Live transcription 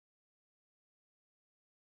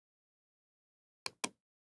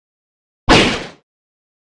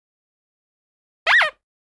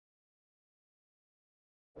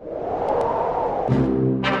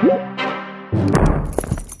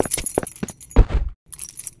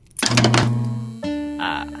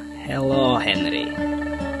Hello, Henry.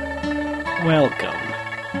 Welcome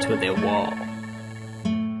to the wall.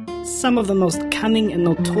 Some of the most cunning and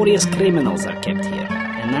notorious criminals are kept here,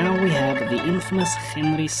 and now we have the infamous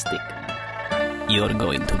Henry Stickman. You're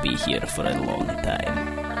going to be here for a long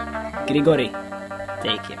time. Grigori,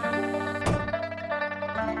 take him.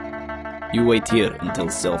 You wait here until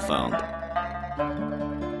cell found.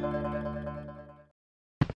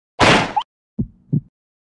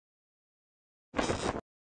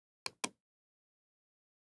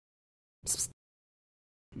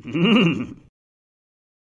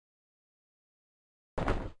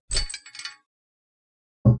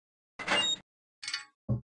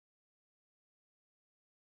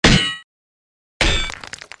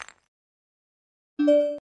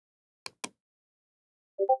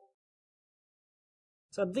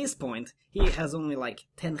 So at this point, he has only like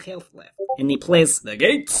 10 health left. And he plays, "The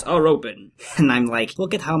gates are open." And I'm like,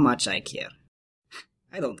 look at how much I care.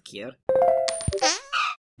 I don't care.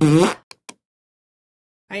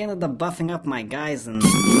 I ended up buffing up my guys and...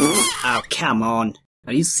 Oh, come on.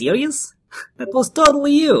 Are you serious? That was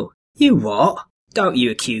totally you. You what? Don't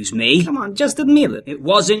you accuse me. Come on, just admit it. It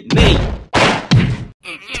wasn't me.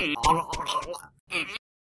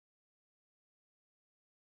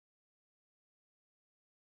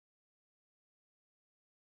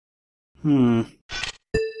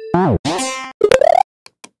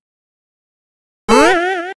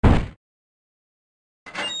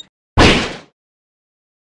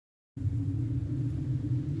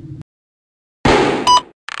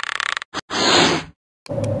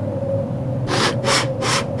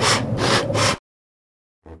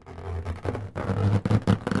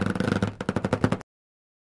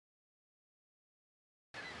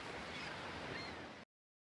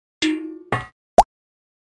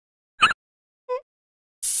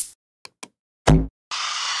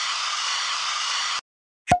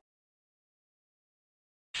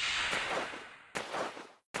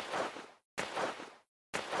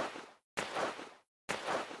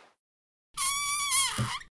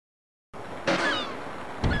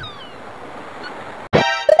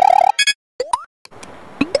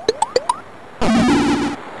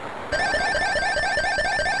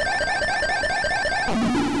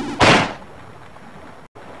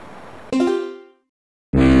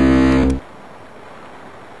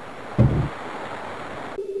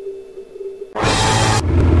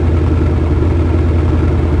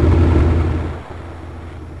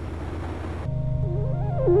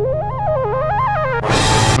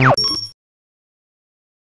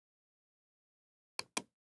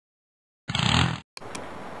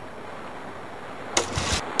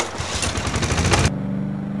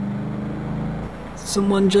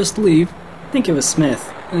 Someone just leave? I think it was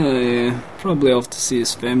Smith. Oh yeah, probably off to see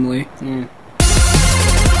his family. Yeah.